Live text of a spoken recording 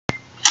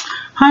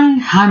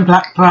Hi, I'm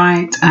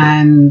Blackbright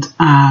and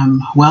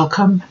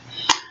welcome.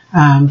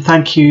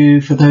 Thank you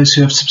for those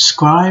who have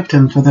subscribed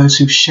and for those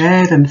who've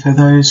shared and for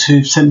those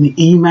who've sent me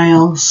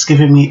emails,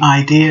 giving me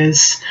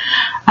ideas,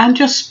 and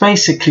just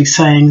basically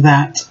saying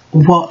that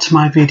what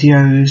my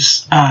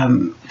videos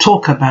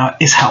talk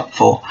about is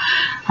helpful.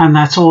 And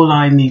that's all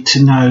I need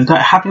to know.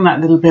 That having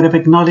that little bit of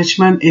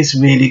acknowledgement is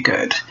really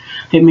good.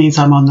 It means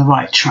I'm on the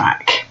right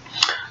track.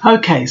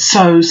 Okay,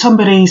 so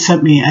somebody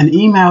sent me an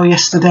email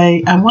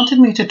yesterday and wanted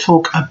me to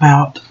talk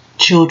about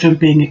children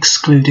being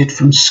excluded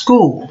from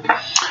school.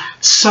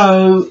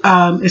 So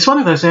it's one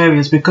of those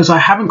areas, because I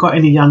haven't got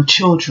any young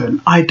children,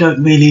 I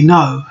don't really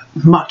know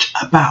much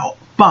about.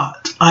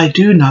 But I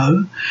do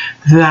know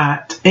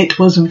that it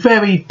was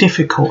very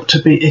difficult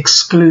to be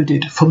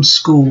excluded from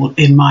school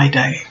in my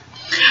day.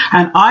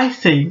 And I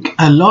think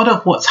a lot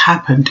of what's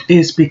happened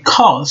is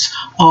because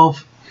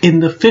of, in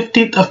the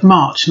 15th of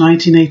March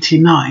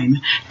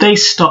 1989, they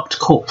stopped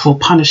corporal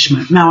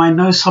punishment. Now, I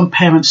know some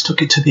parents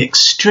took it to the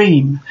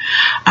extreme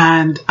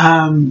and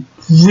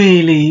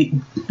really,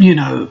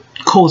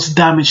 caused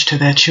damage to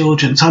their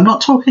children. So I'm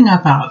not talking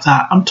about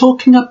that. I'm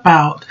talking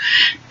about,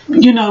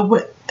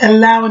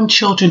 allowing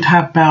children to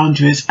have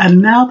boundaries.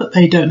 And now that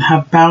they don't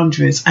have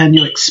boundaries and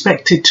you're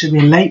expected to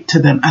relate to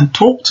them and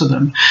talk to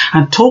them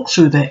and talk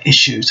through their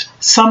issues,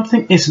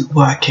 something isn't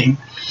working.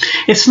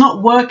 It's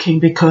not working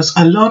because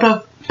a lot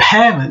of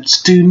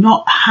parents do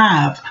not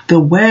have the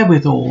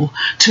wherewithal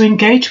to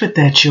engage with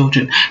their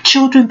children.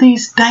 Children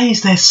these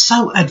days, they're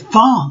so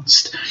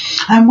advanced.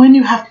 And when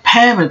you have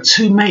parents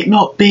who may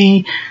not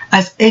be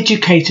as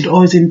educated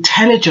or as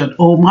intelligent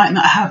or might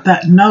not have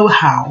that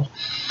know-how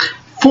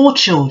for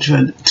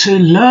children to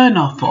learn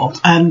off of,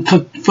 and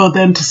for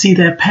them to see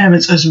their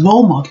parents as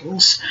role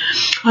models,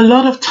 a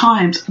lot of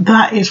times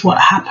that is what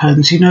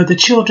happens. The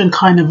children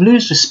kind of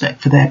lose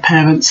respect for their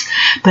parents.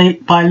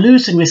 By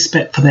losing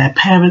respect for their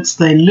parents,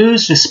 they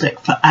lose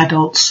respect for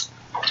adults,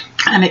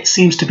 and it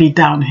seems to be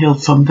downhill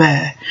from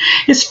there.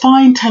 It's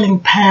fine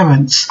telling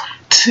parents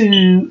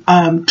to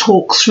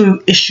talk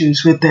through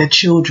issues with their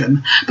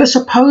children, but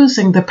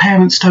supposing the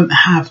parents don't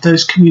have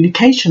those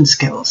communication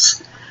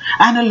skills,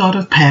 and a lot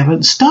of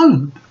parents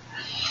don't.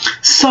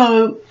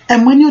 So,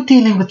 and when you're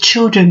dealing with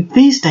children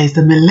these days,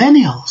 the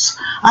millennials,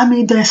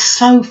 they're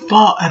so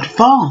far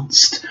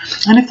advanced.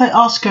 And if they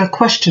ask you a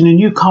question and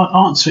you can't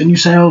answer it and you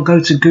say, oh, go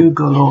to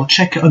Google or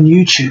check it on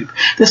YouTube,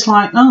 it's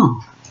like,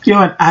 oh,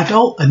 you're an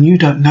adult and you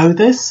don't know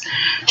this.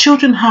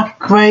 Children have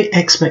great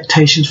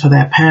expectations for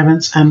their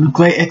parents and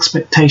great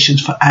expectations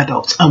for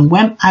adults. And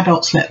when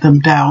adults let them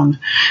down,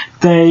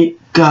 they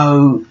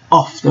go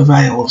off the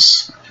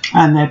rails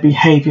and their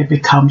behaviour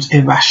becomes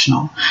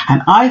irrational.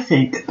 And I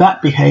think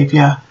that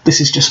behaviour, this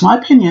is just my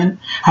opinion,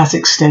 has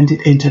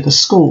extended into the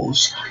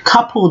schools,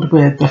 coupled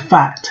with the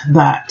fact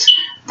that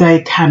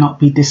they cannot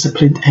be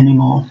disciplined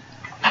anymore.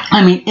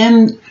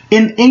 In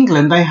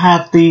England, they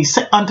have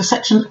under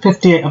Section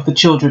 58 of the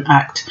Children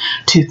Act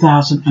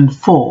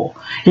 2004,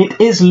 it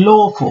is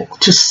lawful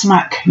to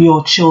smack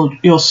your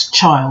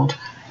child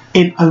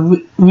in a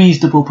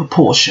reasonable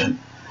proportion.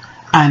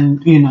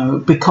 And,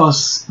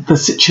 because the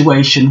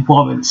situation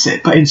warrants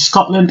it. But in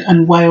Scotland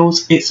and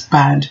Wales, it's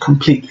banned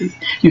completely.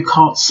 You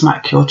can't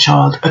smack your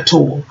child at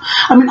all.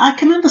 I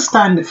can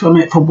understand it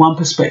from one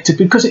perspective,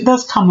 because it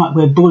does come like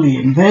we're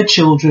bullying their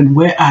children,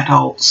 we're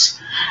adults,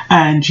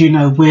 and,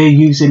 we're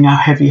using our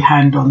heavy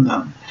hand on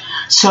them.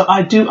 So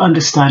I do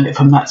understand it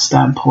from that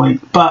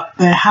standpoint. But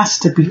there has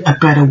to be a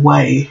better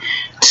way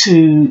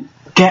to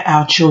get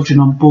our children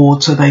on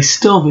board so they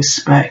still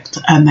respect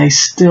and they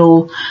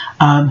still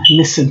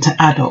listen to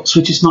adults,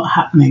 which is not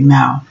happening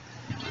now.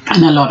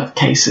 In a lot of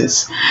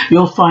cases,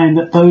 you'll find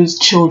that those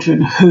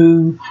children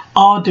who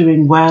are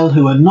doing well,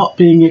 who are not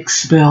being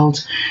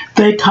expelled,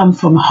 they come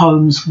from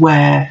homes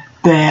where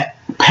their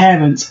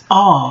parents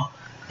are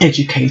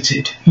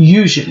educated.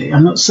 Usually,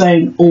 I'm not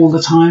saying all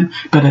the time,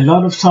 but a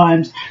lot of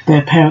times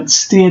their parents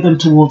steer them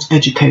towards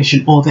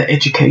education, or they're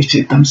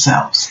educated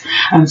themselves,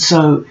 and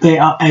so they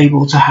are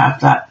able to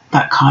have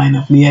that kind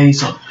of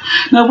liaison.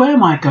 Now, where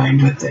am I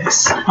going with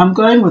this? I'm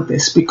going with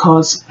this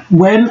because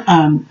when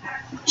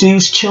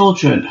these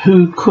children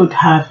who could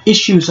have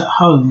issues at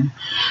home,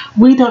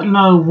 we don't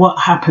know what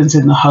happens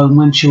in the home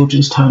when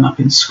children turn up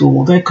in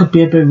school. There could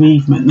be a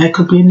bereavement, there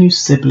could be a new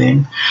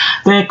sibling,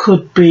 there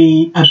could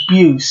be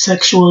abuse,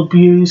 sexual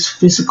abuse,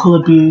 physical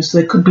abuse,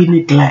 there could be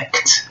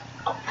neglect.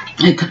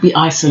 It could be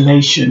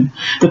isolation.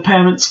 The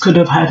parents could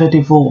have had a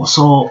divorce,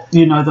 or,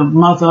 the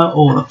mother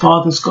or the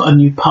father's got a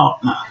new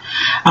partner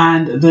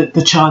and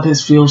the child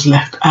feels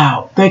left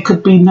out. There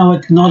could be no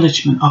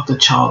acknowledgement of the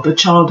child. The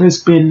child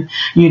has been,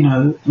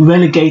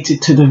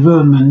 relegated to the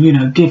room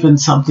and, given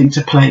something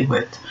to play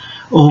with,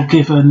 or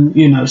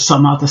given,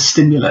 some other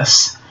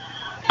stimulus.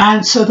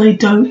 And so they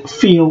don't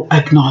feel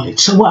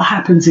acknowledged. So what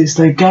happens is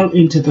they go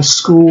into the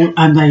school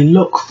and they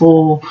look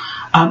for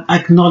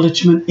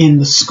acknowledgement in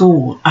the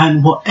school,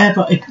 and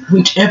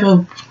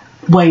whichever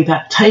way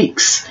that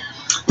takes,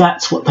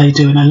 that's what they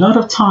do. And a lot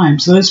of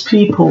times those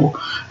people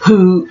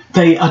who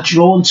they are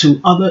drawn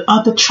to are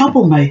the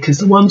troublemakers,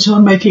 the ones who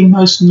are making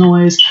most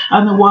noise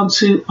and the ones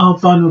who are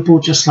vulnerable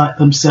just like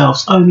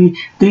themselves. Only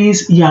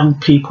these young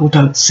people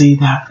don't see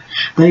that.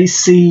 They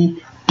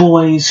see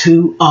boys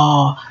who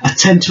are a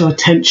centre of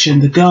attention.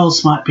 The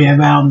girls might be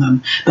around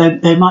them.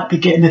 They might be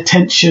getting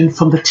attention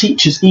from the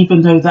teachers,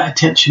 even though that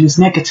attention is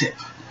negative.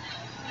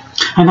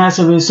 And as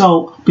a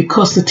result,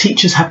 because the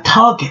teachers have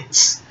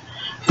targets,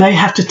 they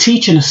have to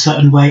teach in a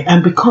certain way.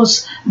 And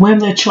because when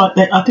they're trying,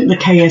 I think the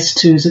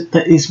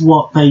KS2 is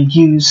what they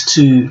use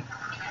to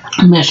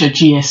measure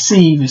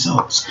GSC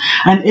results.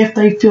 And if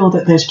they feel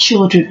that there's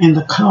children in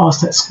the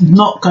class that's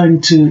not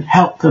going to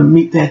help them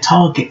meet their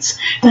targets,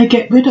 they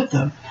get rid of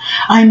them.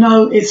 I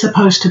know it's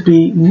supposed to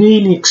be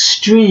really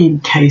extreme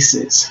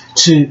cases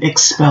to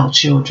expel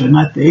children.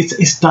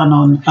 It's done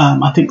on,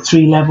 I think,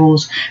 3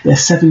 levels.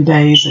 There's 7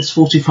 days, there's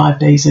 45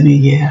 days in a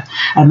year,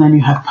 and then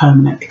you have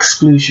permanent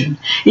exclusion.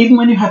 Even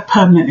when you have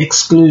permanent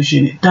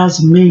exclusion, it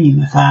does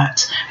mean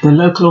that the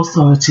local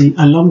authority,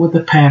 along with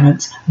the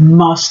parents,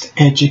 must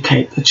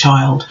educate the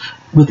child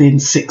within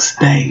 6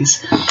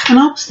 days. And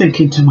I was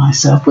thinking to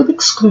myself, with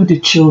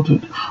excluded children,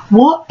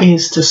 what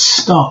is to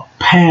stop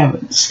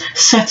parents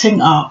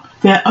setting up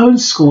their own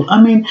school?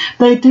 I mean,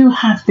 they do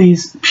have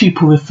these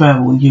pupil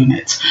referral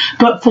units,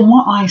 but from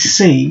what I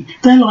see,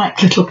 they're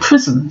like little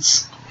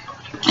prisons.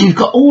 You've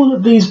got all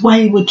of these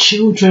wayward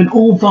children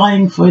all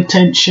vying for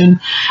attention,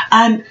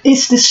 and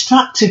it's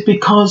destructive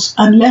because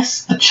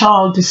unless a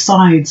child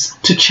decides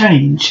to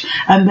change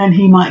and then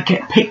he might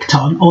get picked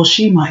on or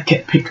she might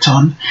get picked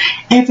on,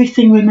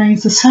 everything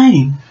remains the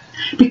same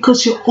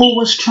because you're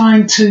always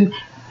trying to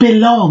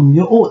belong.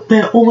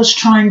 They're always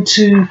trying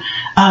to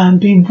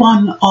be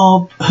one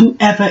of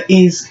whoever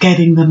is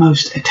getting the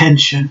most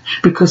attention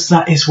because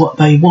that is what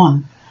they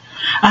want.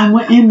 And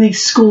we're in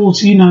these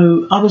schools, you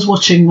know, I was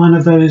watching one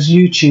of those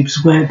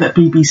YouTubes where that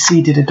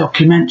BBC did a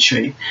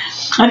documentary,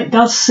 and it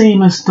does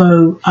seem as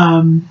though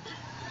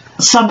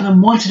some of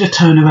them wanted to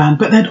turn around,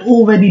 but they'd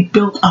already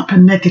built up a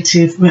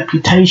negative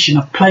reputation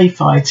of play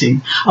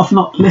fighting, of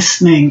not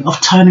listening, of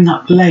turning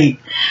up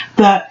late,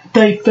 that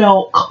they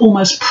felt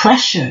almost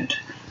pressured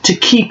to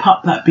keep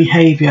up that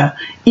behaviour,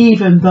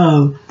 even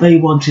though they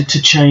wanted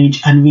to change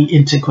and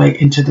reintegrate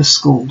into the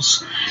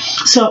schools.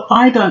 So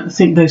I don't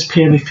think those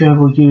peer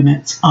referral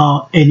units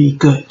are any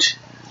good.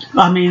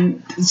 I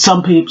mean,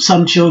 some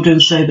children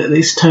say that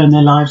this turned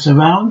their lives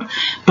around,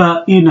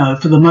 but, you know,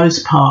 for the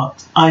most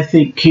part, I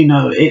think, you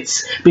know,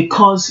 it's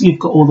because you've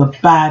got all the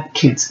bad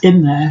kids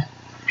in there.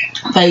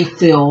 They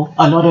feel,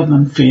 a lot of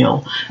them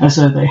feel, as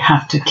though they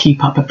have to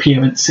keep up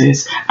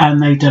appearances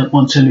and they don't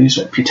want to lose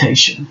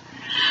reputation.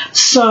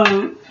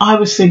 So I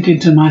was thinking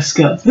to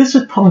myself, this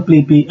would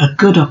probably be a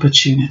good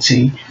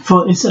opportunity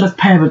for, instead of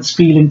parents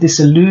feeling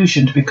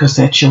disillusioned because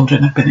their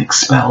children have been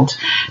expelled,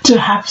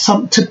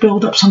 to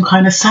build up some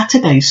kind of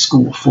Saturday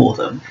school for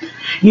them.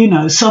 You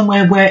know,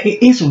 somewhere where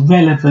it is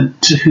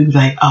relevant to who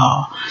they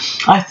are.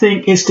 I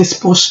think it's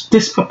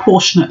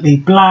disproportionately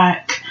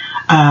black,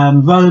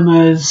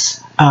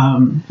 Romas,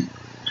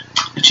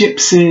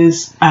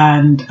 Gypsies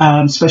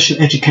and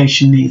special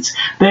education needs.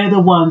 They're the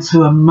ones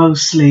who are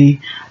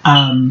mostly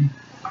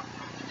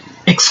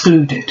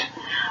excluded.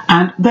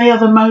 And they are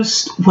the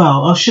most,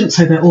 well, I shouldn't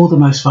say they're all the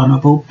most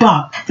vulnerable,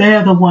 but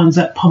they're the ones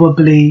that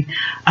probably,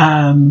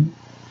 I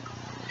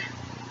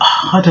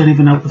don't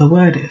even know what the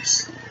word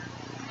is,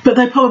 but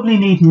they probably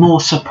need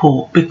more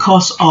support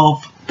because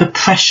of the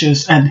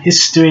pressures and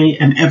history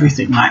and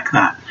everything like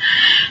that.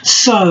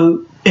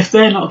 So if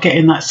they're not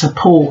getting that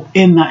support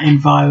in that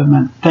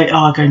environment, they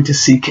are going to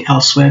seek it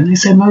elsewhere. And they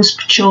say most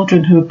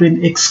children who have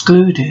been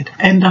excluded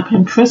end up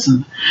in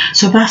prison.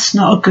 So that's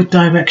not a good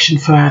direction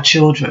for our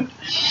children.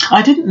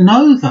 I didn't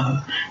know, though,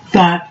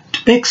 that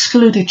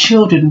excluded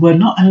children were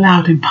not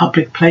allowed in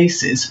public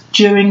places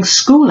during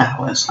school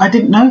hours. I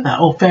didn't know that.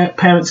 Or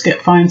parents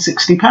get fined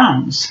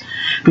 £60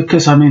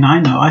 because, I mean, I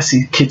know I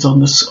see kids on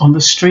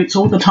the streets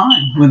all the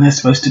time when they're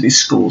supposed to be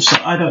school. So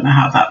I don't know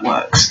how that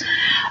works.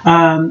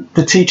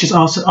 The teachers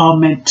also are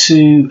meant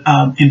to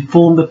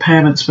inform the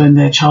parents when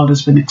their child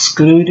has been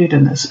excluded,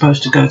 and they're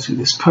supposed to go through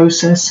this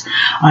process.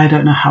 I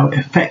don't know how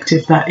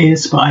effective that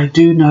is, but I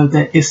do know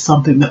there is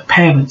something that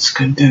parents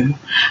can do,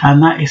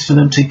 and that is for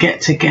them to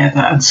get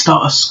together and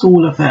start a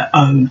school of their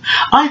own.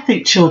 I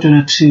think children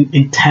are too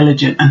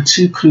intelligent and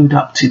too clued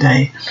up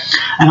today,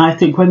 and I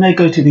think when they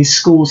go to these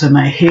schools and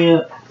they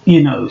hear,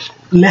 you know,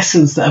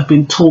 lessons that have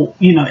been taught,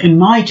 you know, in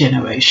my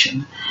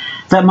generation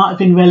that might have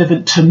been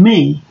relevant to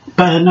me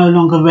but are no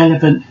longer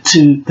relevant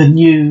to the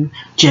new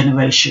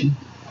generation,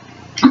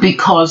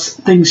 because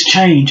things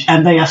change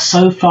and they are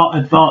so far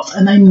advanced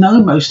and they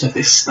know most of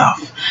this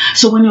stuff.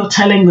 So when you're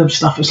telling them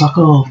stuff, it's like,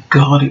 oh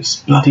God, it's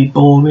bloody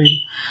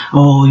boring,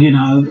 or, you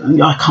know,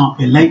 I can't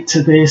relate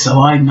to this, or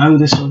I know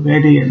this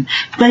already, and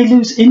they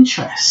lose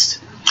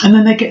interest and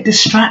then they get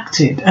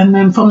distracted, and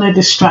then from their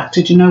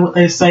distracted, you know what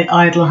they say,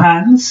 idle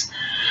hands.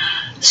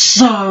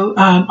 So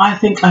I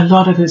think a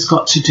lot of it's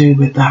got to do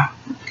with that.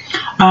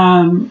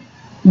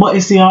 what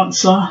is the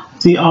answer?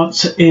 The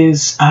answer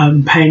is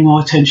paying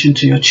more attention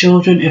to your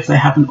children if they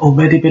haven't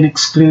already been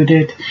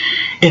excluded.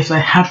 If they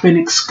have been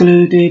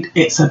excluded,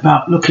 it's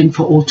about looking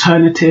for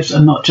alternatives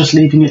and not just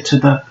leaving it to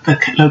the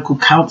local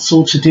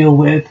council to deal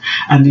with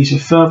and these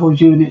referral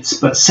units,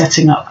 but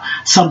setting up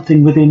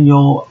something within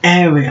your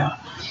area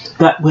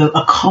that will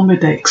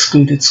accommodate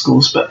excluded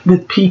schools, but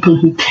with people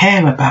who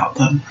care about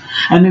them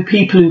and with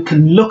people who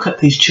can look at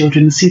these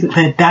children and see that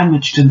they're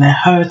damaged and they're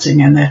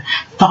hurting and they're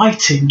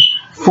fighting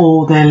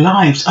for their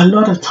lives. A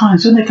lot of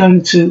times when they're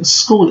going to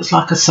school, it's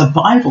like a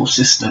survival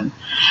system.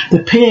 The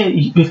peer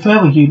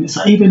referral units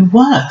are even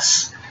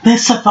worse. They're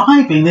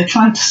surviving, they're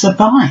trying to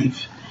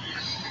survive.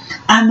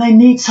 And they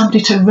need somebody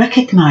to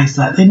recognise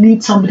that. They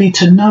need somebody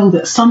to know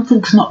that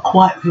something's not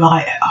quite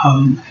right at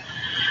home,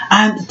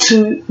 and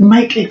to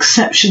make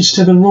exceptions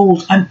to the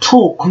rules and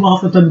talk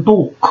rather than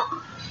balk.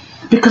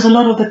 Because a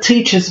lot of the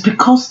teachers,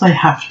 because they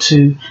have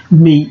to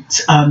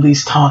meet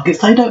these targets,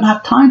 they don't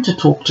have time to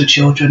talk to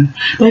children.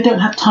 They don't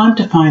have time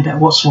to find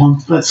out what's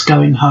wrong that's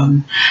going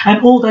home.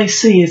 And all they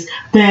see is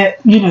they're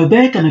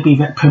going to be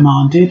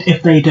reprimanded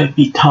if they don't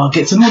meet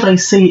targets. And all they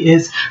see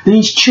is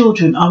these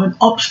children are an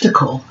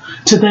obstacle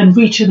to them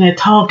reaching their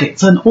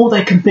targets. And all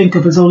they can think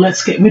of is, oh,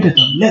 let's get rid of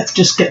them. Let's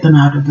just get them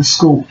out of the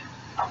school.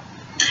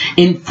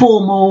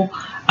 Informal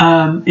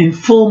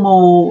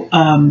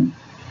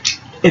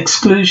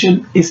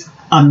exclusion is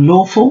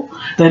unlawful.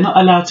 They're not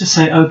allowed to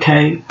say,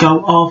 okay, go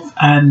off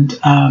and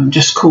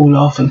just cool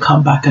off and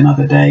come back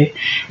another day.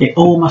 It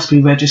all must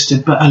be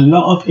registered, but a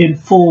lot of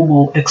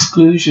informal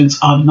exclusions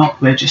are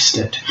not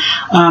registered.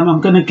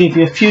 I'm going to give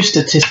you a few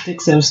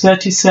statistics. There was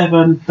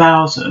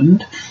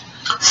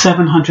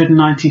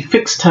 37,790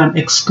 fixed term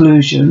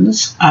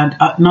exclusions and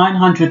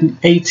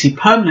 980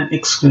 permanent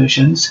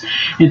exclusions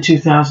in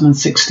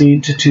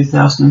 2016 to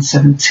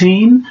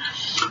 2017.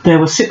 There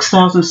were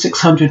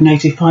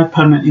 6,685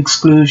 permanent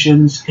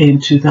exclusions in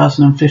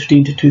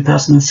 2015 to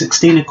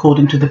 2016,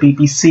 according to the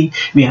BBC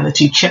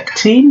Reality Check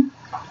team.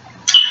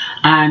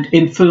 And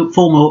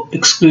informal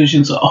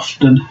exclusions are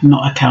often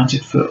not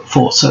accounted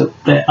for. So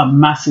there are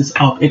masses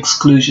of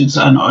exclusions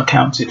that are not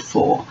accounted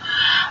for.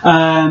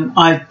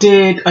 I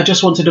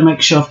just wanted to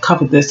make sure I've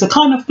covered this. The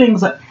kind of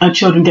things that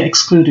children get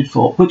excluded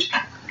for, which,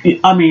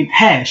 I mean,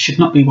 hair should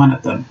not be one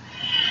of them.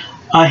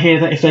 I hear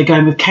that if they're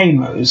going with cane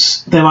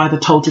rows, they're either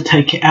told to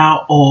take it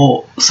out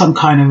or some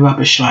kind of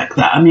rubbish like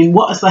that. I mean,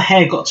 what has the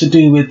hair got to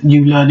do with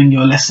you learning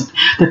your lesson?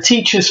 The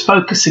teacher's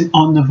focusing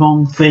on the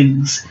wrong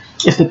things.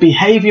 If the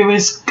behaviour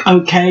is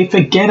okay,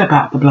 forget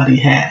about the bloody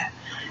hair.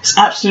 It's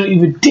absolutely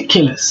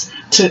ridiculous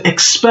to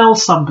expel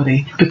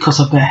somebody because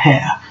of their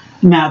hair.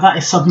 Now, that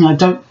is something I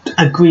don't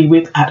agree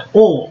with at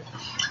all.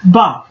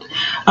 But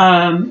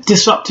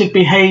disruptive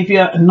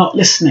behaviour and not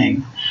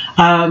listening.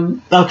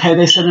 Okay,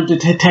 they send them to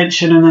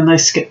detention and then they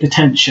skip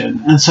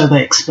detention, and so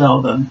they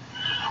expel them.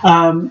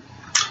 I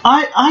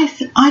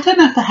don't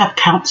know if they have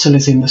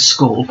counsellors in the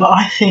school, but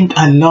I think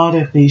a lot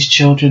of these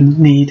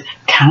children need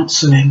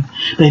counselling.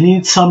 They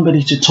need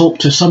somebody to talk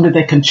to, somebody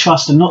they can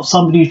trust, and not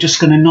somebody who's just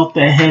going to nod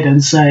their head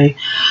and say,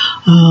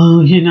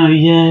 oh,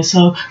 yeah,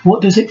 so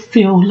what does it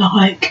feel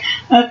like?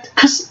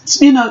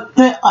 Because,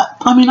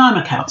 I mean, I'm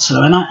a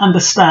counsellor and I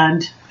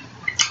understand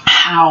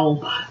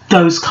how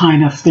those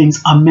kind of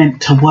things are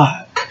meant to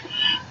work.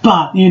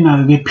 But,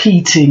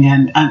 repeating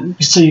and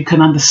so you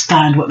can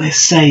understand what they're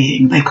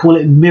saying. They call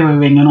it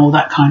mirroring and all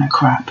that kind of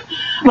crap.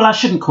 Well, I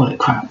shouldn't call it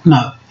crap.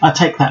 No, I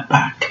take that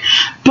back.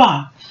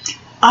 But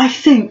I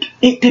think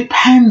it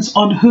depends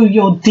on who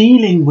you're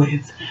dealing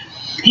with.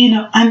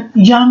 And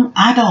young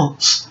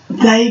adults,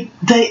 they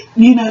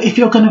if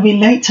you're going to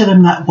relate to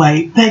them that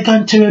way, they're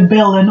going to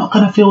rebel. They're not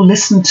going to feel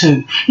listened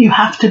to. You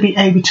have to be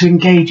able to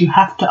engage. You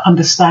have to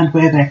understand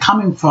where they're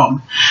coming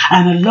from.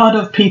 And a lot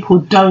of people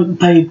don't.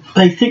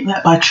 They think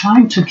that by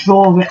trying to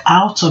draw it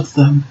out of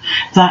them,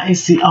 that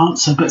is the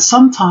answer. But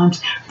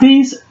sometimes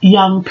these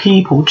young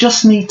people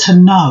just need to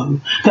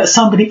know that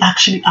somebody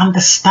actually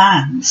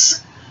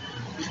understands.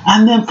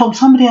 And then from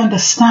somebody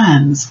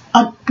understands,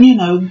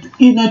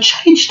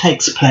 change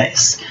takes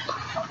place.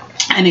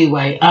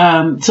 Anyway,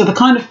 so the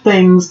kind of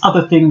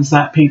other things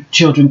that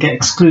children get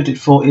excluded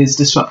for is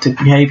disruptive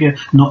behaviour,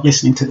 not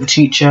listening to the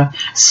teacher,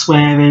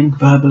 swearing,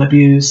 verbal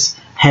abuse,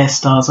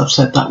 hairstyles, I've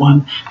said that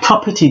one,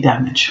 property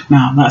damage,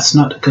 now that's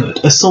not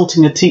good,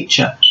 assaulting a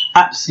teacher,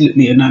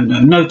 absolutely a no-no,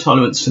 no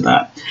tolerance for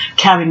that,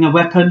 carrying a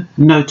weapon,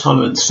 no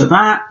tolerance for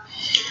that,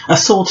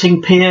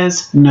 assaulting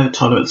peers, no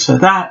tolerance for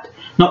that,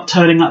 not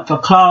turning up for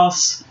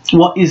class.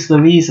 What is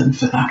the reason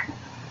for that?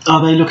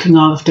 Are they looking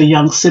after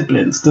young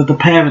siblings? Do the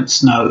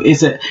parents know?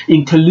 Is it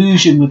in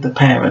collusion with the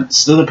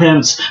parents? Do the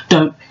parents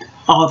do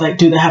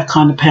they have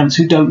kind of parents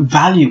who don't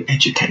value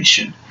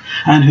education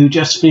and who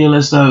just feel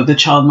as though the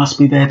child must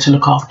be there to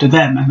look after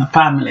them and the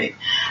family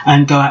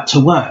and go out to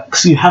work?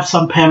 So you have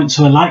some parents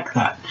who are like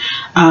that.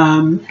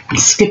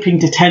 Skipping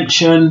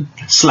detention,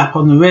 slap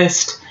on the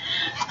wrist,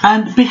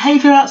 and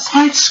behaviour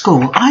outside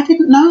school. I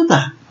didn't know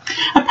that.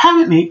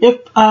 Apparently, if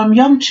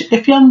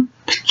young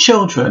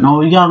children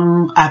or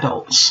young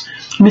adults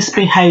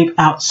misbehave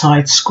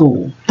outside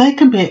school, they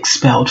can be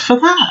expelled for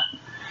that.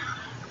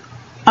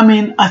 I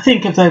mean, I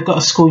think if they've got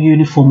a school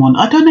uniform on,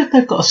 I don't know if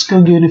they've got a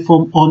school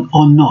uniform on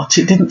or not.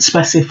 It didn't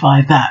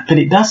specify that, but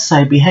it does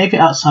say behaviour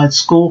outside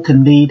school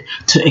can lead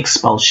to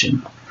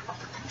expulsion.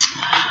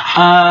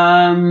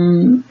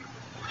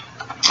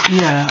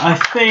 Yeah, I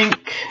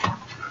think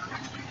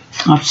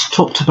I've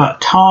talked about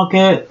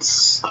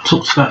targets. I've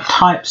talked about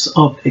types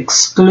of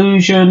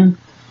exclusion.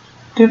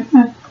 Did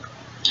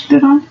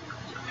I?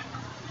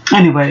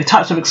 Anyway,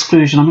 types of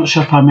exclusion, I'm not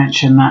sure if I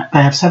mentioned that.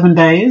 They have 7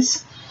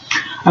 days,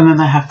 and then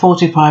they have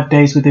 45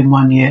 days within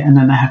 1 year, and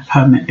then they have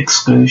permanent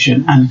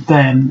exclusion. And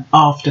then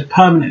after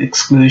permanent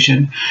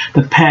exclusion,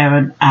 the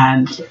parent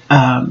and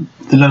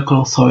the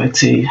local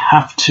authority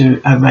have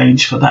to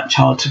arrange for that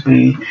child to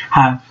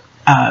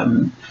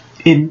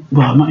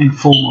not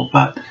informal,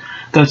 but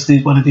go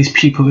to one of these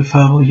pupil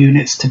referral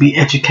units to be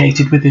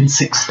educated within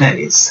 6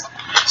 days.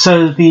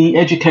 So the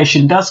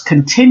education does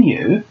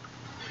continue.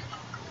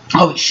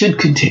 Oh, it should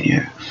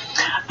continue.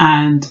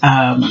 And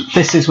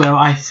this is where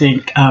I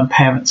think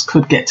parents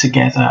could get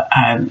together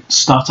and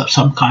start up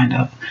some kind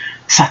of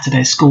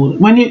Saturday school.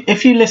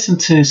 If you listen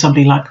to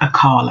somebody like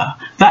Akala,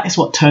 that is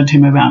what turned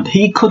him around.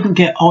 He couldn't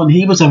get on.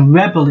 He was a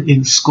rebel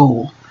in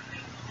school.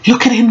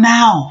 Look at him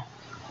now.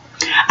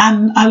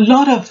 And a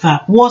lot of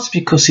that was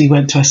because he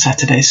went to a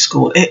Saturday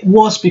school. It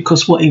was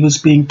because what he was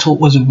being taught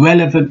was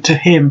relevant to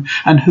him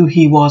and who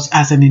he was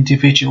as an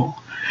individual.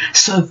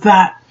 So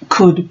that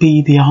could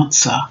be the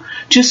answer.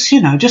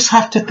 Sometimes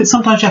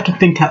you have to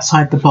think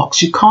outside the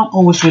box. You can't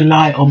always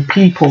rely on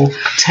people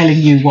telling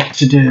you what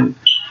to do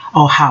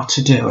or how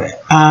to do it.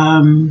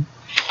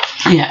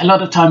 Yeah, a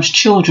lot of times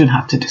children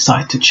have to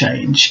decide to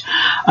change.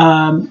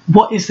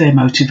 What is their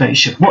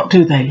motivation? What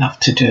do they love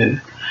to do?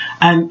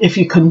 And if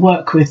you can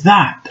work with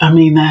that, I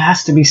mean, there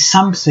has to be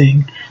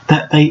something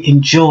that they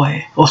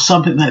enjoy or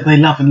something that they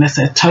love, unless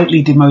they're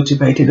totally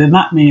demotivated. And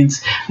that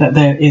means that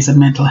there is a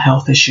mental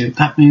health issue.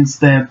 That means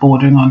they're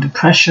bordering on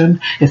depression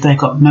if they've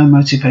got no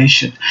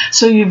motivation.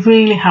 So you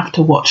really have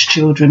to watch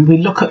children. We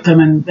look at them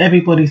and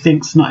everybody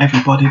thinks, not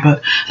everybody,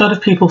 but a lot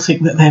of people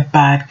think that they're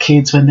bad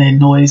kids when they're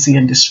noisy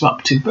and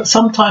disruptive. But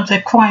sometimes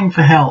they're crying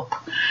for help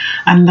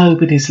and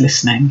nobody's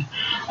listening.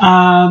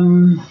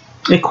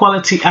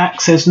 Equality Act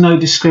says no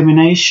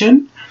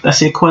discrimination. That's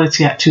the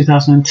Equality Act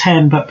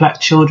 2010, but black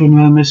children,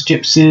 Romas,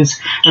 Gypsies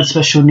and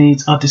special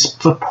needs are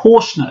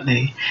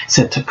disproportionately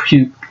sent to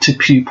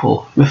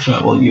pupil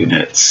referral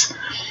units.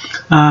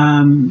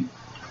 And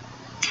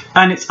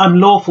it's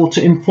unlawful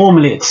to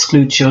informally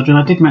exclude children.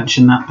 I did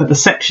mention that, but the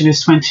section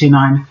is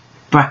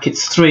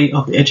 29(3)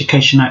 of the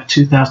Education Act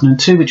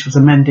 2002, which was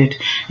amended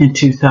in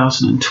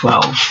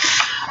 2012.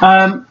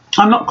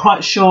 I'm not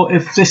quite sure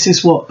if this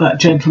is what that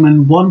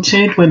gentleman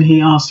wanted when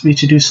he asked me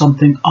to do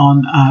something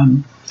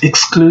on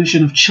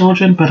exclusion of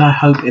children, but I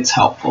hope it's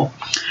helpful.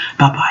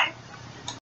 Bye-bye.